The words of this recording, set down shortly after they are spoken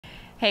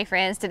Hey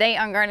friends, today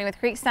on Gardening with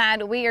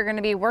Creekside, we are going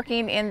to be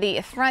working in the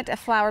front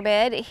flower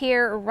bed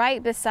here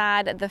right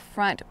beside the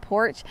front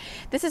porch.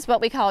 This is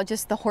what we call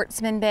just the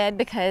Hortsman bed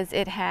because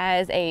it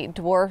has a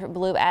dwarf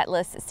blue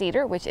Atlas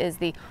cedar, which is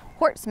the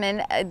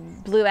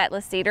Hortsman blue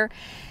Atlas cedar.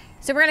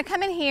 So we're going to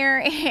come in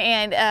here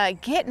and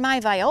get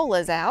my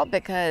violas out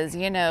because,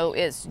 you know,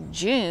 it's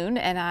June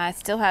and I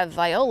still have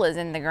violas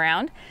in the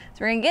ground.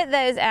 So we're going to get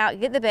those out,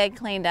 get the bed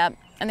cleaned up,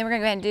 and then we're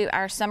going to go ahead and do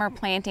our summer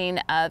planting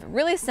of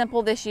really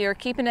simple this year,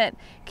 keeping it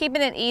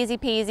easy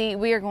peasy.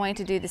 We are going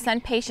to do the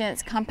Sun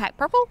Patience Compact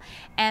Purple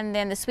and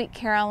then the Sweet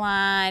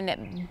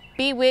Caroline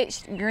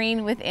Bewitched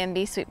Green with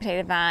Envy Sweet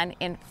Potato Vine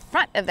in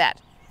front of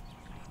that.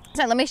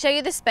 So let me show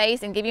you the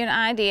space and give you an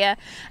idea.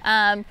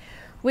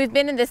 We've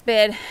been in this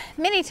bed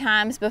many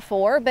times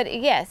before,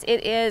 but yes,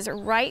 it is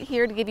right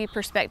here to give you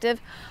perspective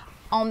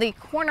on the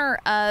corner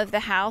of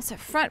the house,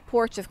 front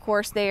porch of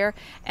course there,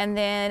 and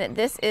then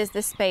this is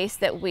the space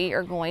that we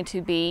are going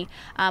to be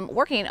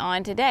working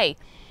on today.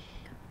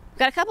 We've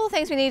got a couple of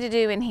things we need to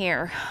do in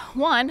here.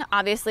 One,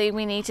 obviously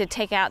we need to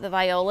take out the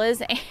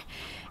violas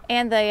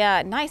and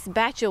the nice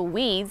batch of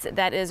weeds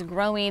that is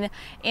growing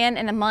in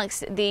and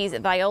amongst these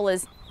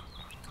violas.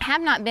 I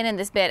have not been in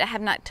this bed. I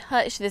have not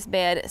touched this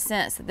bed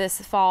since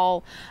this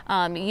fall.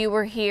 You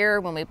were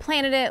here when we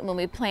planted it, when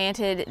we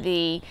planted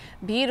the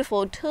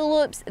beautiful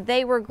tulips.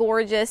 They were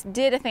gorgeous,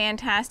 did a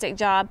fantastic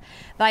job.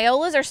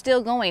 Violas are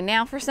still going.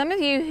 Now, for some of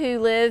you who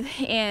live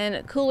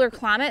in cooler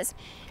climates,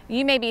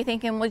 you may be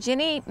thinking, well,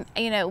 Jenny,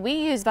 you know, we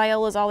use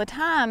violas all the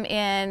time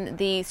in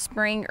the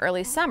spring,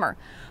 early summer.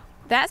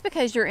 That's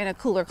because you're in a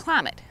cooler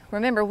climate.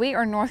 Remember, we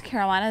are North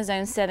Carolina,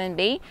 Zone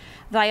 7B.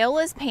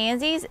 Violas,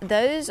 pansies,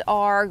 those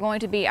are going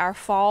to be our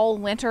fall,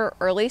 winter,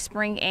 early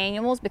spring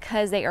annuals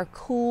because they are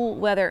cool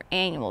weather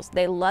annuals.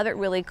 They love it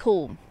really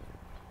cool.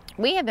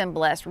 We have been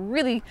blessed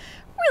really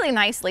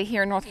nicely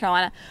here in North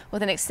Carolina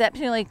with an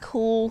exceptionally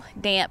cool,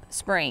 damp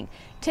spring.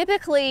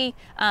 Typically,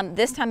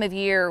 this time of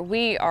year,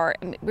 we're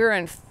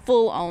in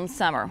full-on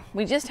summer.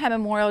 We just had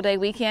Memorial Day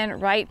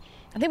weekend, right?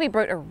 I think we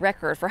broke a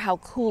record for how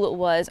cool it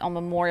was on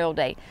Memorial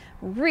Day.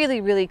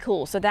 Really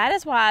cool. So that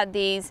is why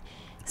these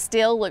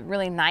still look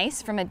really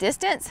nice from a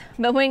distance.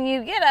 But when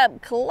you get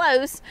up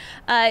close,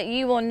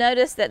 you will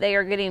notice that they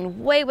are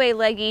getting way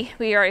leggy.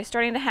 We are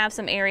starting to have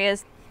some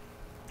areas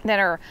that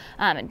are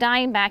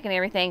dying back and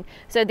everything.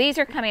 So these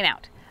are coming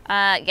out.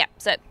 Yeah,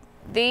 so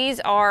these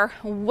are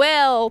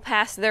well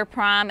past their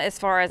prime as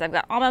far as I've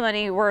got all my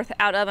money worth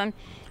out of them.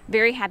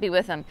 Very happy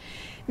with them.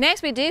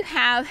 Next we do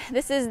have,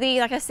 this is the,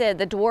 like I said,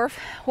 the dwarf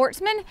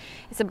Hortsman.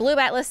 It's a blue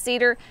Atlas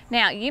cedar.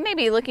 Now you may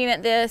be looking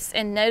at this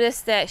and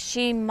notice that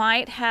she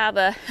might have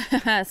a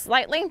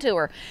slight lean to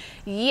her.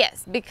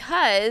 Yes,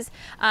 because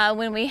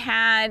when we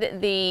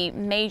had the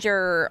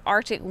major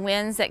Arctic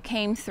winds that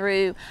came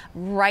through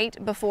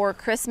right before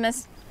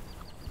Christmas,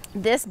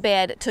 this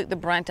bed took the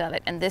brunt of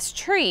it and this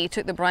tree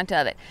took the brunt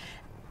of it.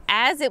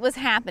 As it was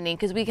happening,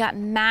 because we got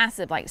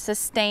massive, like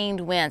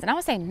sustained winds, and I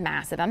would say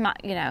massive. I'm not,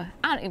 you know,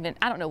 I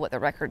don't know what the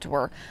records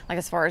were, like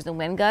as far as the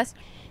wind gusts,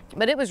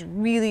 but it was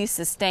really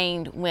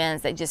sustained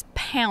winds that just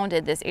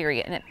pounded this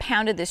area and it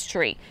pounded this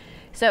tree.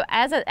 So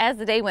as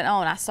the day went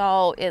on, I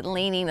saw it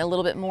leaning a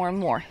little bit more and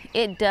more.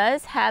 It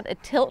does have a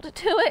tilt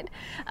to it,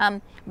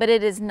 but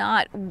it is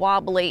not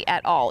wobbly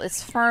at all.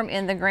 It's firm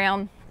in the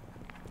ground.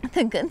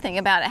 The good thing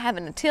about it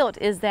having a tilt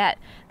is that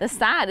the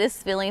side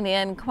is filling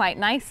in quite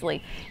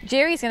nicely.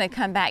 Jerry's going to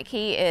come back.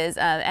 He is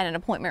at an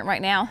appointment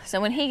right now. So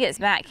when he gets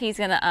back, he's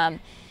going to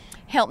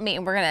help me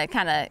and we're going to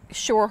kind of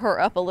shore her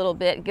up a little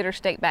bit, get her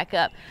staked back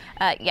up.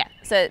 Yeah,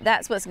 so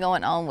that's what's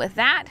going on with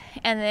that.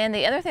 And then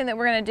the other thing that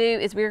we're going to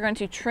do is we're going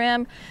to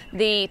trim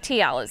the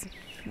tea olives.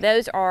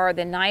 Those are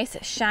the nice,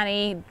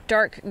 shiny,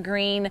 dark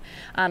green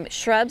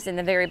shrubs in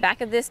the very back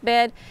of this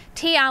bed.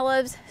 Tea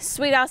olives,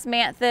 sweet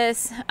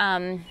osmanthus,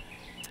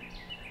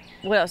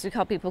 what else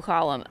do people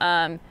call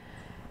them?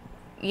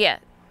 Yeah,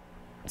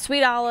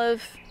 sweet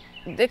olive.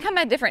 They come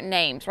by different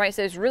names, right?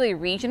 So it's really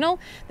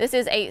regional. This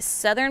is a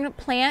southern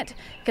plant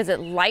because it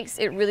likes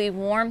it really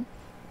warm.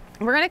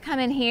 We're going to come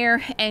in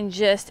here and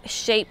just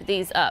shape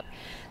these up.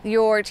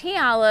 Your tea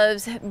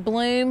olives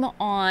bloom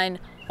on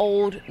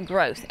old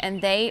growth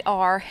and they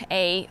are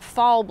a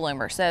fall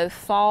bloomer. So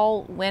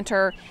fall,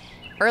 winter,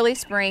 early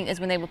spring is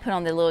when they will put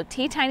on the little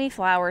tiny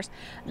flowers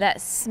that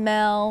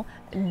smell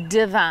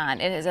divine.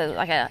 It is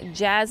like a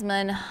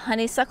jasmine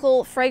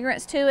honeysuckle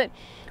fragrance to it.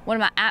 One of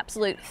my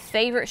absolute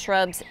favorite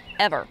shrubs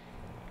ever.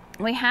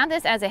 We have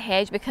this as a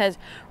hedge because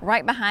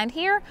right behind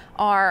here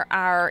are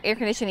our air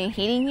conditioning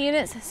heating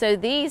units. So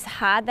these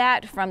hide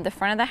that from the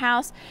front of the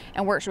house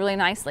and works really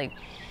nicely.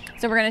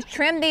 So we're going to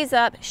trim these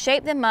up,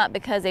 shape them up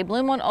because they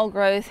bloom on old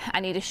growth.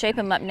 I need to shape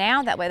them up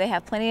now. That way they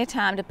have plenty of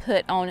time to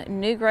put on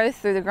new growth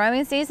through the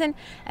growing season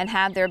and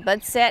have their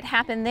bud set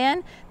happen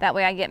then. That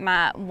way I get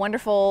my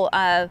wonderful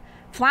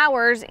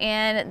flowers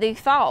in the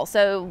fall.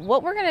 So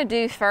what we're going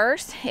to do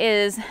first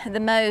is the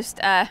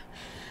most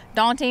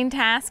daunting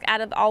task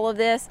out of all of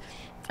this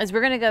is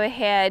we're going to go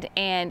ahead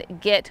and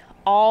get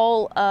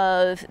all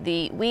of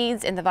the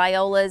weeds and the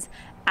violas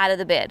out of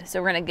the bed.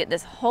 So we're gonna get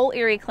this whole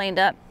area cleaned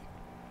up.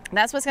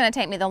 That's what's going to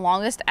take me the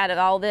longest out of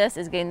all this,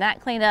 is getting that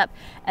cleaned up.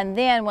 And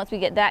then once we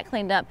get that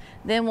cleaned up,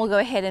 then we'll go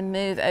ahead and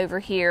move over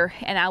here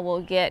and I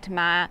will get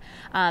my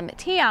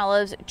tea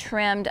olives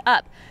trimmed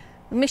up.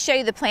 Let me show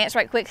you the plants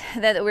right quick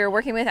that we were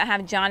working with. I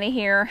have Johnny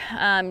here,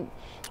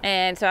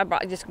 and so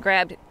I just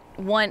grabbed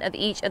one of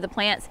each of the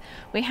plants.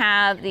 We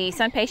have the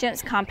Sun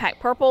Patience Compact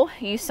Purple.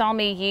 You saw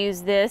me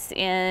use this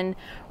in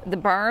the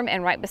berm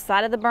and right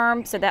beside of the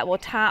berm, so that will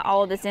tie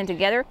all of this in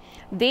together.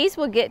 These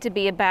will get to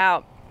be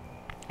about,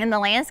 in the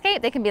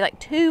landscape, they can be like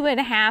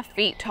 2.5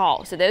 feet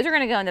tall. So those are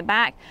going to go in the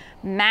back.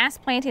 Mass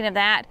planting of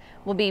that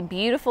will be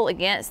beautiful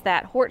against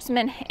that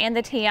Hortsman and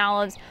the tea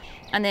olives.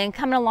 And then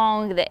coming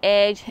along the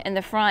edge in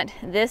the front,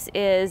 this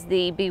is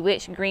the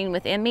Bewitched Green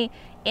with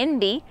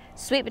Envy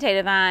sweet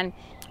potato vine.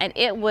 And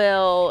it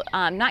will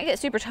not get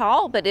super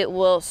tall, but it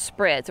will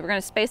spread. So we're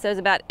going to space those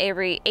about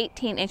every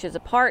 18 inches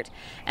apart.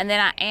 And then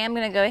I am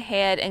going to go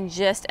ahead and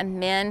just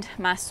amend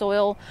my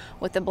soil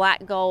with the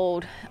black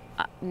gold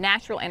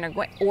natural and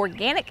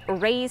organic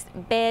raised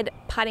bed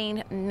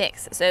potting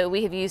mix. So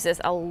we have used this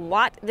a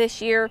lot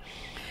this year.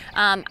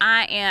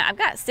 I've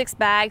got 6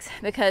 bags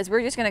because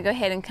we're just going to go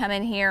ahead and come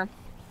in here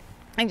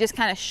and just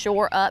kind of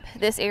shore up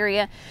this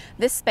area.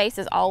 This space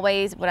is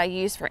always what I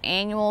use for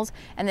annuals,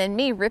 and then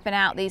me ripping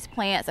out these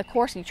plants. Of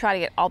course, you try to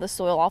get all the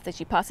soil off that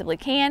you possibly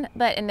can,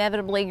 but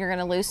inevitably you're going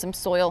to lose some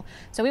soil.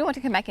 So we want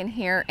to come back in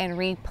here and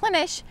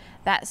replenish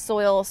that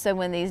soil, so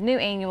when these new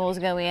annuals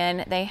go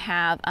in, they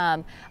have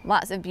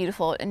lots of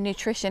beautiful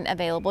nutrition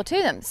available to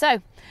them.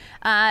 So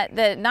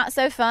the not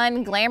so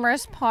fun,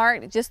 glamorous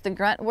part, just the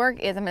grunt work,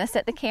 is I'm going to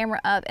set the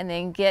camera up and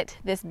then get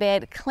this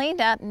bed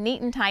cleaned up,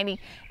 neat and tidy,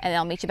 and then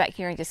I'll meet you back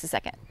here in just a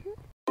second.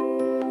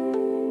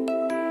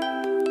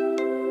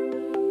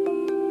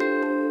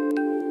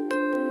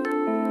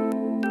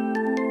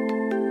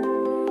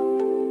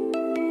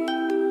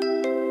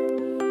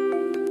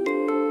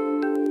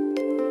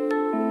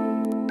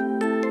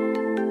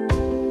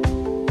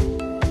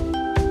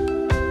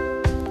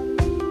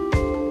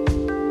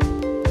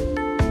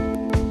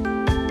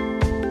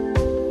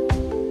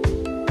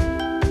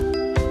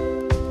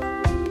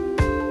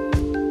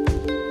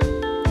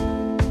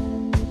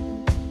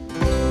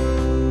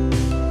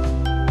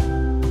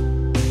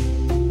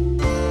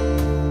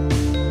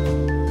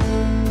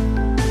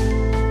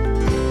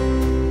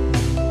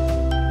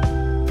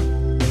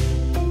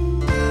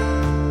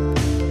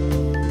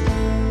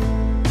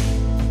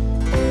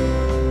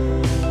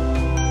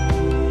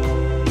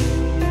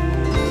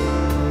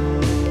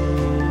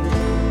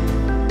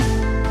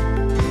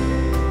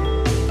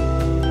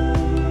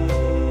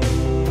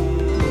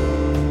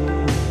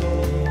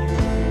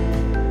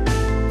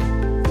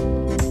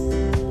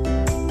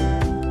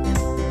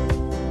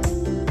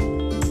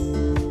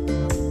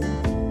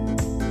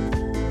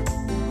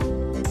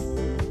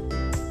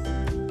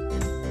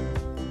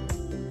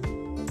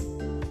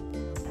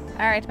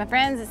 All right, my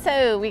friends,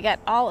 so we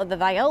got all of the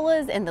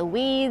violas and the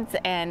weeds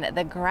and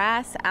the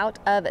grass out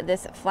of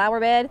this flower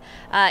bed.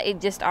 It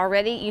just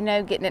already, you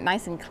know, getting it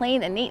nice and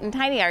clean and neat and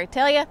tidy, I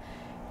tell you,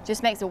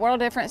 just makes a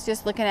world of difference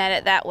just looking at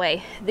it that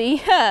way.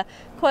 The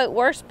quote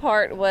worst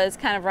part was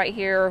kind of right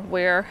here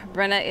where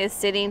Brenna is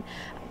sitting.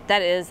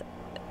 That is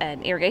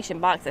an irrigation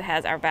box that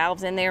has our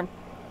valves in there.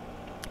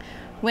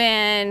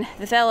 When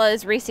the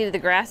fellas reseeded the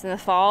grass in the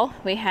fall,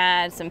 we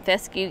had some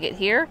fescue get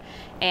here,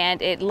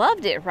 and it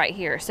loved it right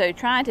here. So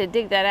trying to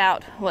dig that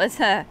out was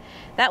that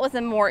was the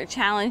more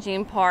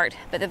challenging part.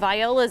 But the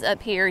violas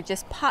up here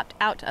just popped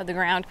out of the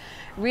ground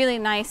really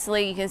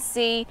nicely. You can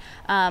see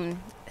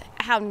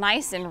how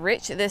nice and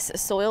rich this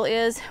soil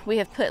is. We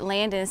have put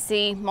land and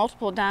sea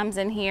multiple times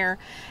in here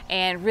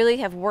and really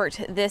have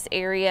worked this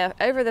area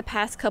over the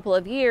past couple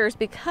of years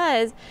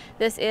because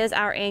this is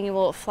our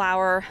annual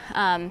flower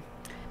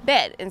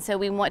bed, and so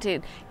we want to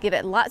give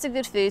it lots of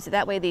good food so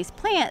that way these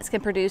plants can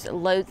produce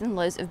loads and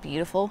loads of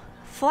beautiful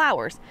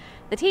flowers.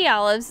 The tea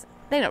olives,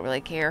 they don't really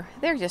care.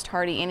 They're just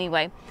hardy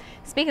anyway.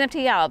 Speaking of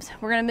tea olives,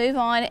 we're going to move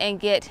on and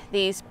get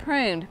these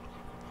pruned.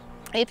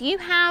 If you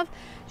have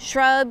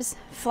shrubs,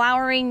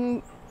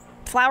 flowering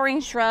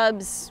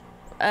shrubs,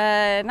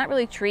 not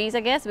really trees,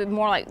 I guess, but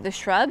more like the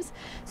shrubs.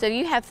 So if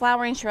you have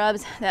flowering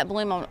shrubs that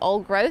bloom on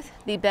old growth,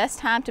 the best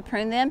time to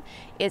prune them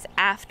is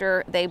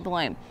after they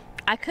bloom.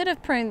 I could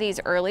have pruned these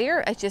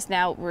earlier, we're just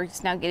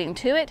now getting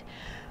to it.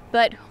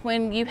 But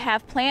when you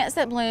have plants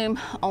that bloom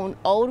on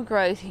old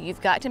growth,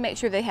 you've got to make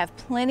sure they have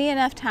plenty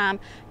enough time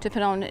to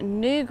put on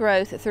new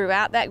growth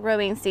throughout that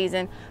growing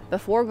season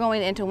before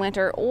going into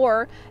winter,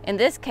 or in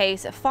this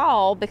case,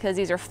 fall, because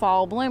these are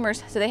fall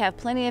bloomers, so they have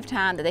plenty of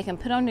time that they can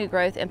put on new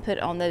growth and put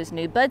on those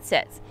new bud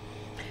sets.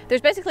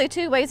 There's basically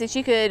 2 ways that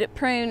you could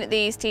prune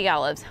these tea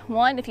olives.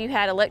 One, if you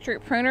had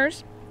electric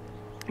pruners,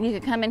 you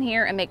could come in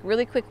here and make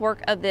really quick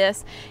work of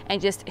this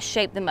and just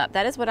shape them up.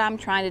 That is what I'm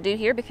trying to do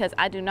here because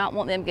I do not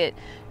want them to get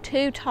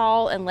too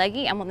tall and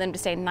leggy. I want them to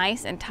stay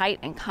nice and tight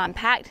and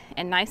compact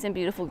and nice and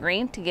beautiful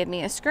green to give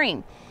me a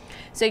screen.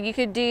 So you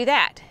could do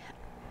that.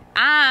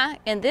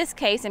 in this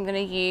case, I'm going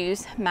to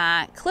use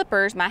my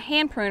clippers, my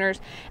hand pruners,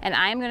 and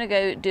I'm going to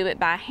go do it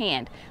by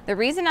hand. The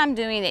reason I'm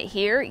doing it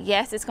here,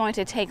 yes, it's going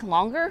to take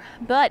longer,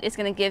 but it's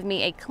going to give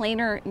me a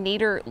cleaner,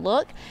 neater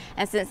look.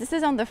 And since this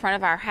is on the front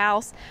of our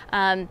house,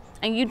 and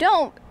we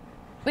don't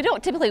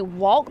typically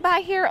walk by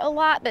here a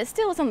lot, but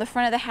still it's on the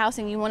front of the house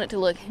and you want it to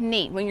look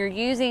neat. When you're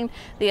using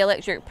the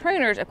electric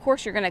pruners, of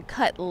course, you're going to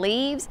cut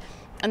leaves,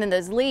 and then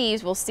those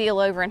leaves will seal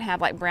over and have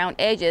like brown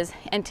edges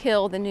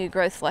until the new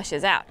growth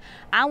flushes out.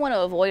 I want to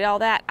avoid all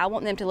that. I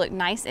want them to look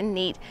nice and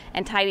neat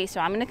and tidy.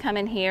 So I'm going to come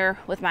in here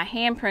with my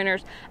hand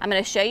pruners. I'm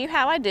going to show you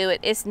how I do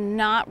it. It's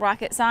not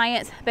rocket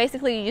science.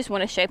 Basically, you just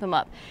want to shape them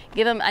up.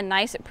 Give them a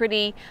nice,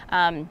 pretty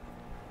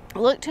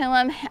look to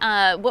them.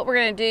 What we're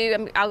going to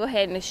do, I'll go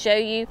ahead and show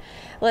you.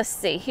 Let's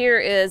see, here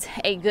is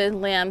a good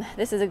limb.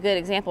 This is a good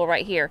example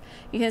right here.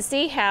 You can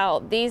see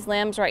how these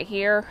limbs right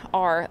here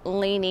are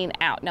leaning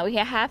out. Now we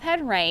have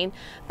had rain,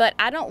 but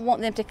I don't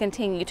want them to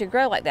continue to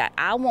grow like that.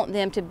 I want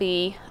them to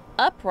be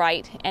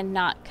upright and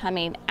not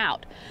coming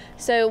out.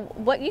 So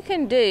what you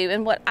can do,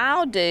 and what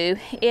I'll do,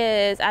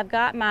 is I've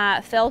got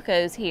my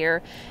Felcos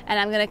here, and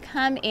I'm going to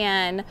come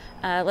in,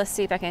 let's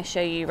see if I can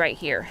show you right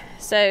here.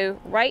 So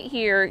right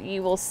here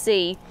you will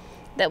see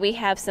that we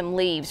have some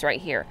leaves right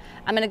here.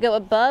 I'm going to go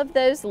above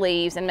those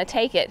leaves, and I'm going to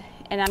take it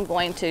and I'm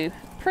going to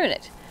prune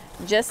it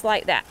just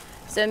like that.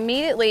 So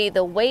immediately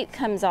the weight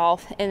comes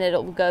off and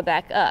it'll go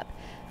back up.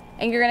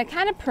 And you're going to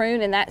kind of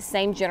prune in that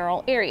same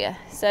general area.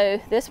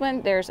 So this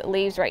one, there's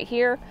leaves right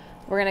here.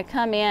 We're going to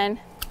come in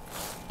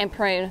and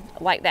prune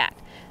like that.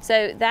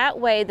 So that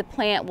way the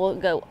plant will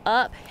go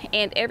up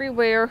and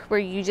everywhere where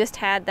you just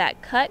had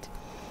that cut.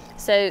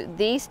 So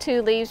these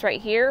two leaves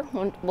right here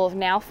will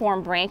now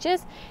form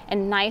branches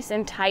and nice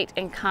and tight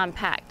and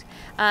compact.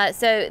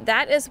 So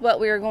that is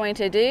what we're going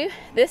to do.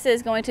 This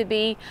is going to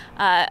be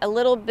a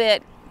little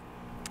bit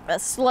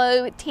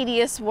slow,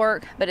 tedious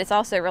work, but it's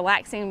also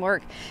relaxing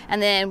work.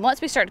 And then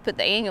once we start to put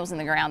the annuals in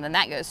the ground, then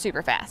that goes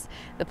super fast.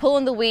 The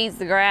pulling the weeds,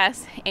 the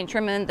grass, and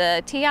trimming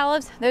the tea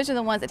olives, those are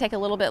the ones that take a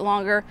little bit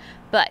longer,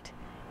 but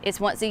it's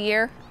once a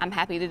year. I'm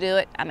happy to do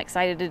it. I'm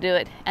excited to do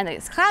it. And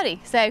it's cloudy,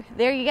 so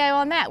there you go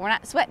on that. We're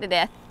not sweating to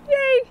death.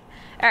 Yay!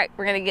 All right,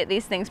 we're gonna get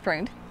these things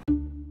pruned.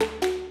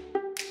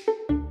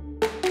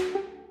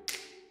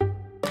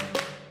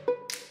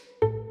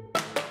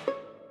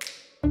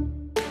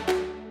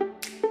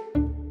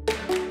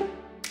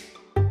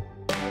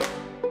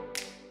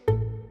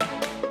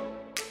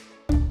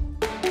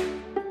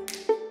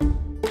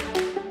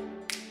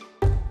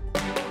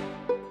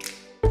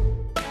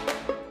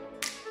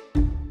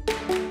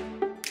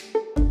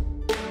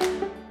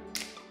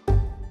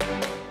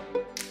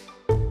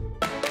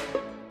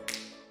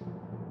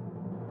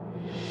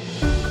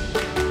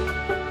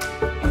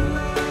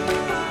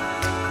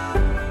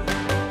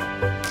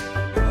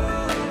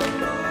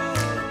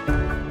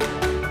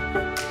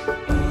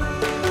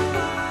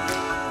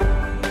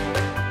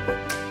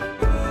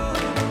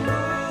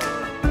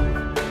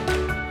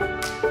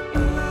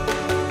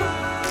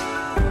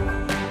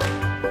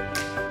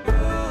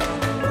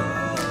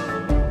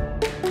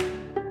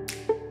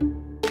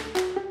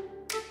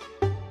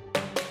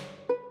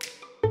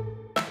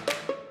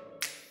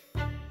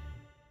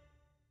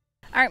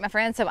 All right, my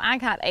friends, so I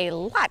got a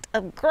lot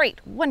of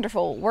great,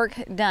 wonderful work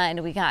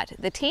done. We got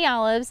the tea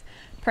olives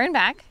pruned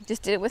back,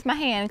 just did it with my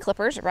hand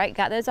clippers, right?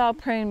 Got those all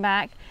pruned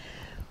back.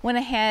 Went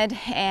ahead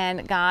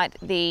and got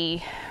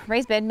the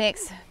raised bed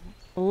mix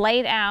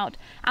laid out.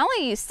 I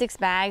only used 6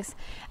 bags.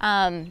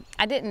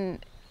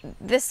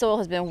 This soil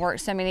has been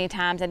worked so many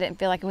times, I didn't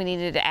feel like we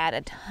needed to add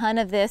a ton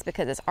of this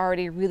because it's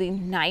already really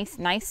nice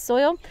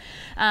soil,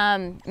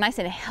 nice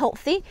and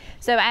healthy.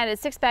 So I added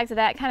 6 bags of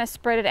that, kind of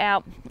spread it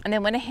out, and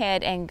then went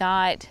ahead and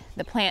got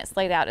the plants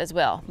laid out as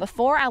well.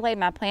 Before I laid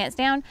my plants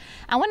down,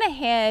 I went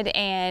ahead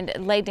and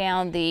laid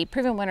down the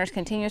Proven Winners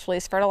continuous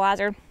release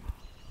fertilizer.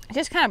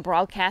 Just kind of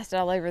broadcast it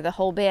all over the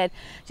whole bed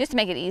just to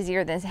make it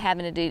easier than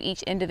having to do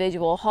each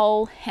individual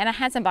hole. And I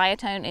had some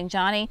Biotone in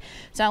Johnny,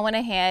 so I went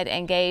ahead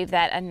and gave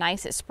that a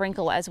nice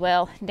sprinkle as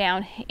well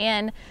down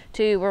in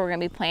to where we're going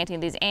to be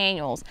planting these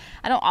annuals.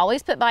 I don't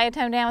always put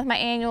Biotone down with my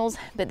annuals,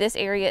 but this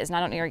area is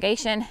not on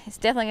irrigation. It's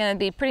definitely going to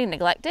be pretty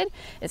neglected.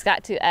 It's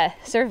got to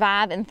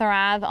survive and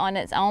thrive on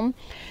its own.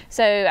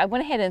 So I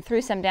went ahead and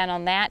threw some down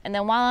on that. And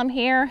then while I'm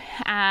here,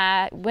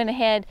 I went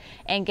ahead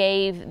and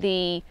gave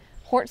the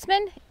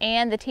Hortsman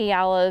and the tea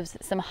olives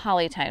some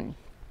Hollytone.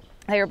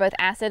 They were both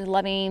acid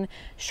loving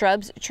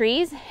shrubs,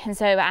 trees, and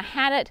so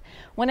I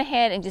went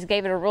ahead and just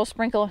gave it a real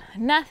sprinkle.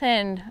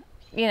 Nothing,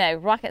 you know,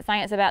 rocket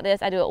science about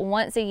this. I do it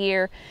once a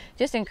year,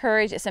 just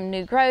encourage some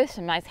new growth,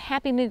 some nice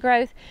happy new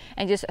growth,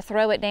 and just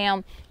throw it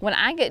down. When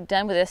I get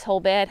done with this whole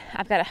bed,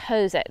 I've got a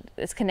hose that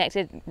is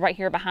connected right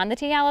here behind the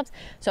tea olives,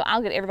 so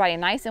I'll get everybody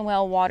nice and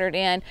well watered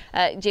in.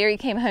 Jerry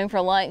came home for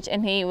lunch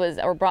and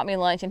brought me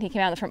lunch, and he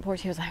came out on the front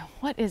porch. He was like,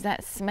 "What is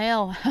that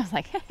smell?" I was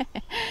like,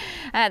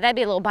 that'd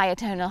be a little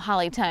Biotone, a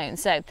Hollytone.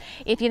 So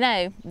if you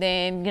know,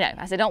 then you know.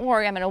 I said, don't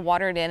worry, I'm gonna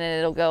water it in and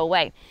it'll go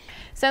away.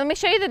 So let me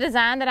show you the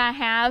design that I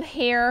have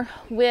here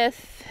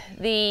with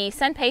the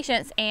sun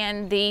patience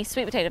and the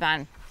sweet potato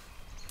vine.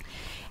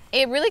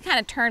 It really kind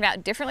of turned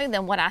out differently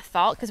than what I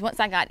thought, because once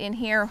I got in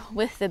here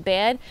with the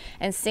bed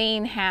and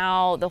seeing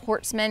how the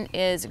Hortsman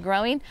is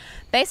growing,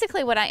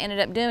 basically what I ended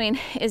up doing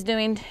is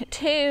doing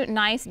two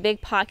nice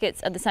big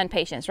pockets of the sun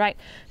patience, right?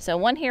 So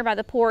one here by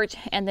the porch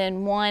and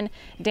then one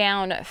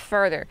down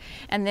further.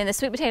 And then the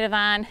sweet potato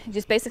vine,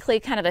 just basically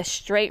kind of a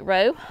straight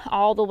row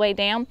all the way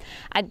down.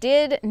 I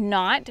did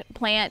not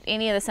plant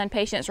any of the sun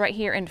patience right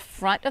here in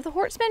front of the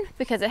Hortsman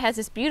because it has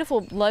this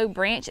beautiful low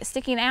branch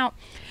sticking out.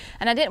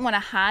 And I didn't want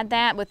to hide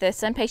that with the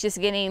sun patience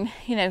getting,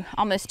 you know,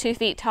 almost 2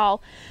 feet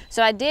tall.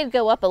 So I did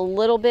go up a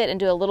little bit and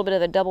do a little bit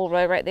of a double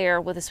row right there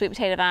with the sweet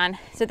potato vine.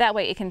 So that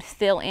way it can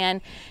fill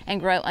in and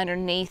grow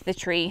underneath the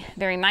tree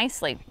very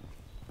nicely.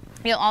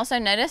 You'll also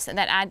notice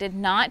that I did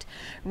not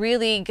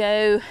really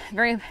go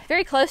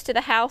very close to the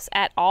house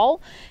at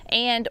all,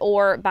 and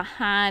or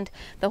behind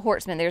the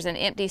Hortsman. There's an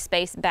empty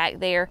space back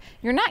there.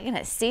 You're not going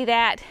to see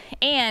that.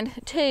 And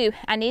two,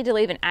 I need to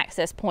leave an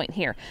access point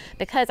here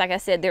because, like I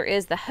said, there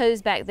is the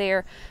hose back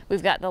there.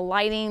 We've got the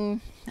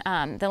lighting,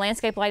 the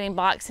landscape lighting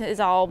box is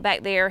all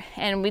back there,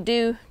 and we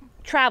do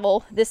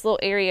travel this little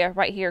area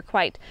right here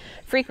quite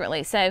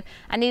frequently. So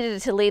I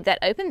needed to leave that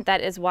open.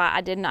 That is why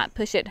I did not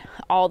push it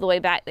all the way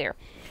back there.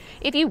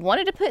 If you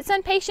wanted to put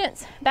sun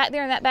patience back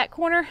there in that back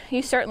corner,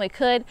 you certainly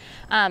could.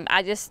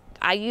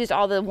 I used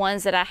all the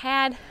ones that I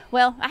had.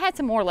 Well, I had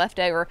some more left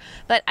over,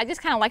 but I just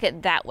kind of like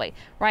it that way,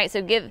 right?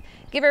 So give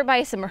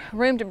everybody some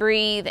room to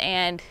breathe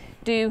and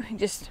do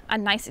just a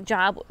nice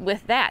job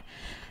with that.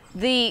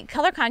 The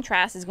color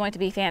contrast is going to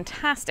be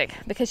fantastic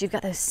because you've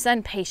got those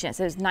sun patience,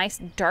 those nice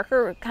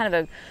darker kind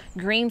of a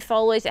green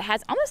foliage that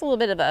has almost a little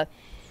bit of a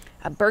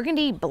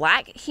burgundy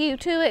black hue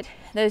to it.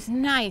 Those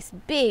nice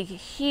big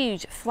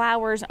huge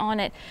flowers on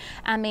it.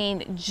 I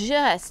mean,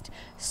 just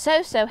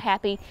so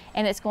happy,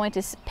 and it's going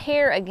to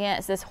pair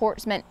against this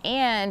Hortsman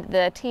and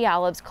the tea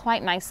olives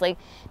quite nicely.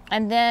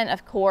 And then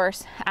of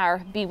course our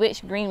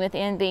Bewitched Green with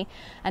Envy,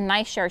 a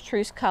nice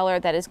chartreuse color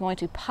that is going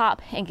to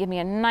pop and give me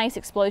a nice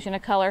explosion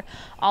of color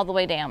all the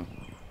way down.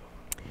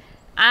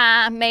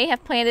 I may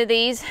have planted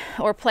these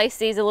or placed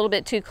these a little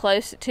bit too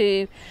close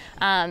to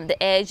the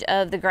edge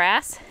of the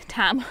grass.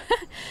 Time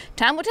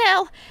will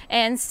tell,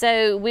 and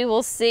so we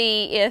will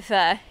see if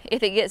it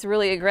gets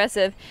really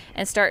aggressive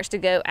and starts to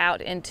go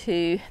out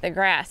into the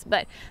grass.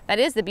 But that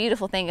is the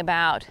beautiful thing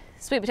about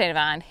sweet potato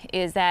vine,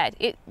 is that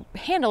it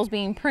handles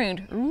being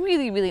pruned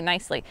really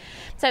nicely.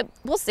 So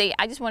we'll see.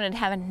 I just wanted to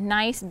have a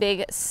nice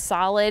big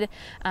solid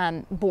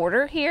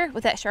border here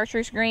with that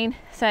chartreuse green,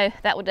 so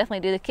that will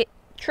definitely do the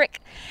trick.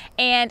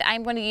 And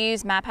I'm going to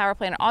use my power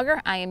planter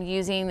auger. I am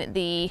using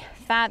the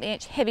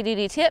 5-inch heavy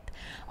duty tip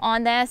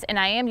on this, and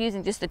I am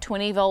using just the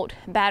 20-volt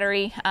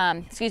battery,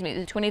 the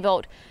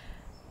 20-volt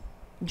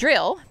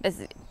drill.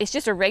 It's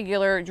just a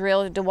regular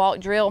drill,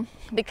 DeWalt drill,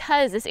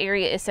 because this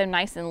area is so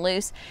nice and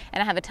loose,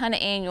 and I have a ton of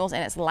annuals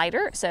and it's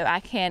lighter, so I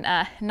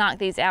can knock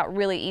these out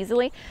really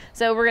easily.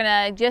 So we're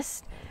gonna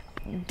just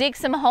dig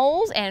some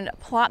holes and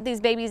plop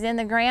these babies in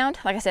the ground.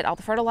 Like I said, all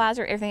the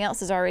fertilizer, everything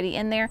else is already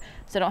in there,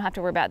 so don't have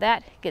to worry about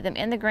that. Get them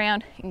in the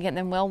ground and get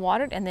them well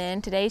watered, and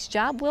then today's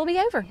job will be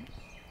over.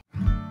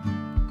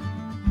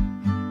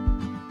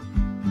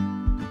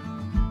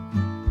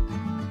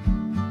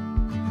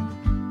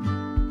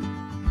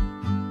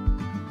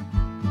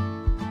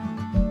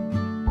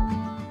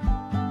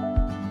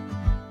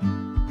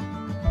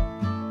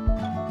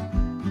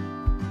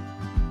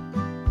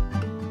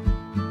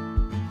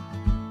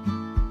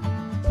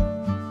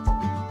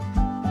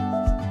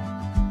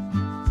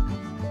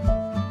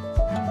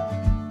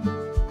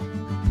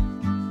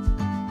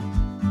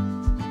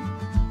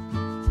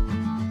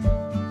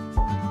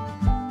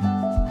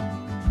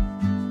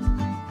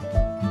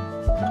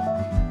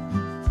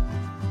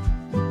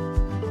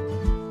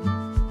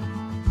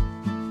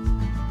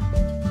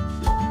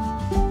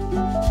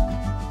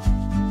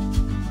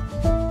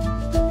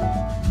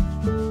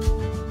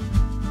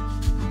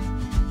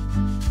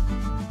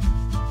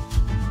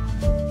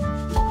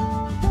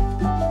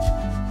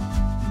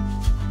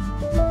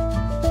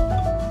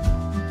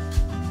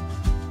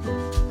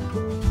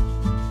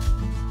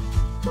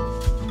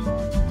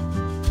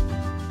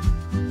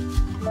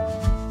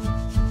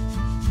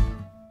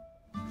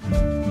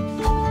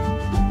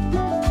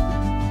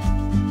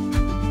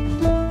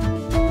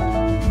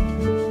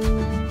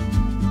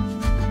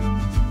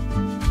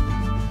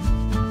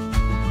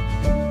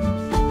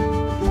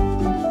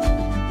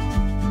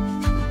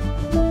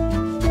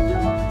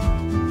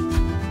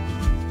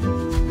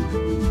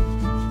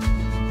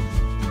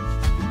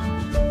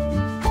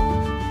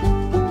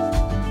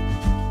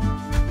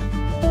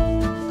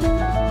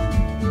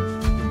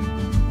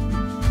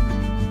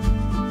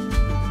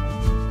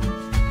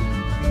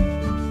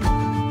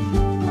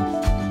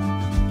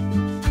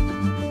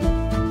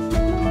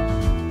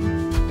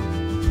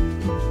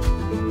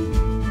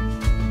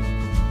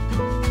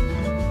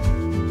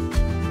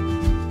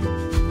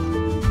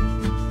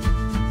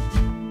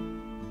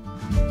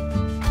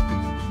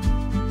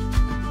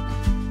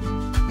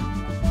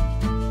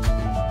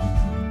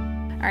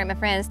 right, my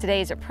friends,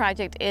 today's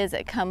project is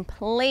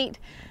complete.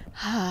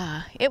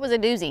 It was a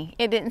doozy.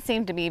 It didn't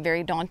seem to be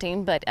very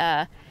daunting, but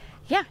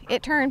yeah,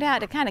 it turned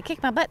out to kind of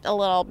kick my butt a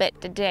little bit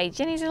today.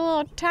 Jenny's a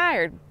little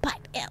tired, but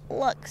it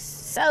looks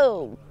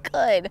so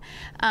good.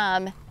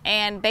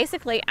 And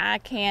basically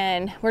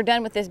we're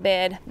done with this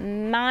bed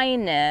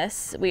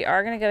minus, we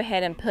are gonna go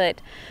ahead and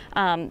put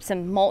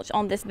some mulch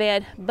on this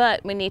bed,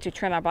 but we need to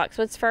trim our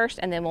boxwoods first,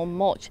 and then we'll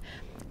mulch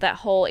that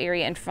whole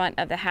area in front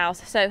of the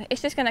house. So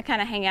it's just gonna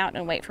kind of hang out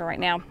and wait for right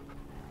now.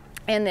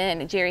 And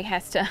then Jerry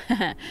has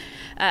to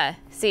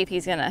see if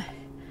he's gonna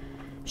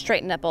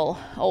straighten up old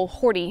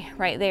Horty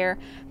right there.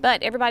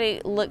 But everybody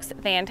looks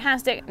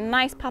fantastic.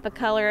 Nice pop of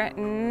color,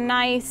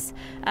 nice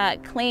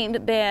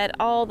cleaned bed.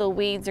 All the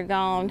weeds are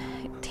gone.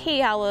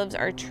 Tea olives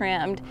are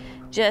trimmed.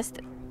 Just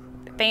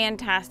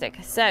fantastic.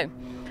 So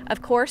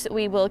of course,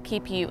 we will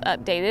keep you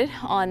updated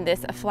on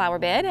this flower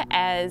bed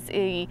as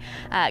we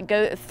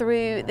go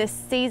through this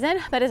season.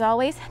 But as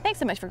always, thanks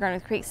so much for growing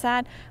with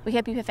Creekside. We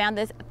hope you have found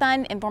this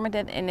fun,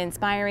 informative, and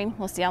inspiring.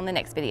 We'll see you on the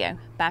next video.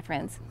 Bye,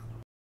 friends.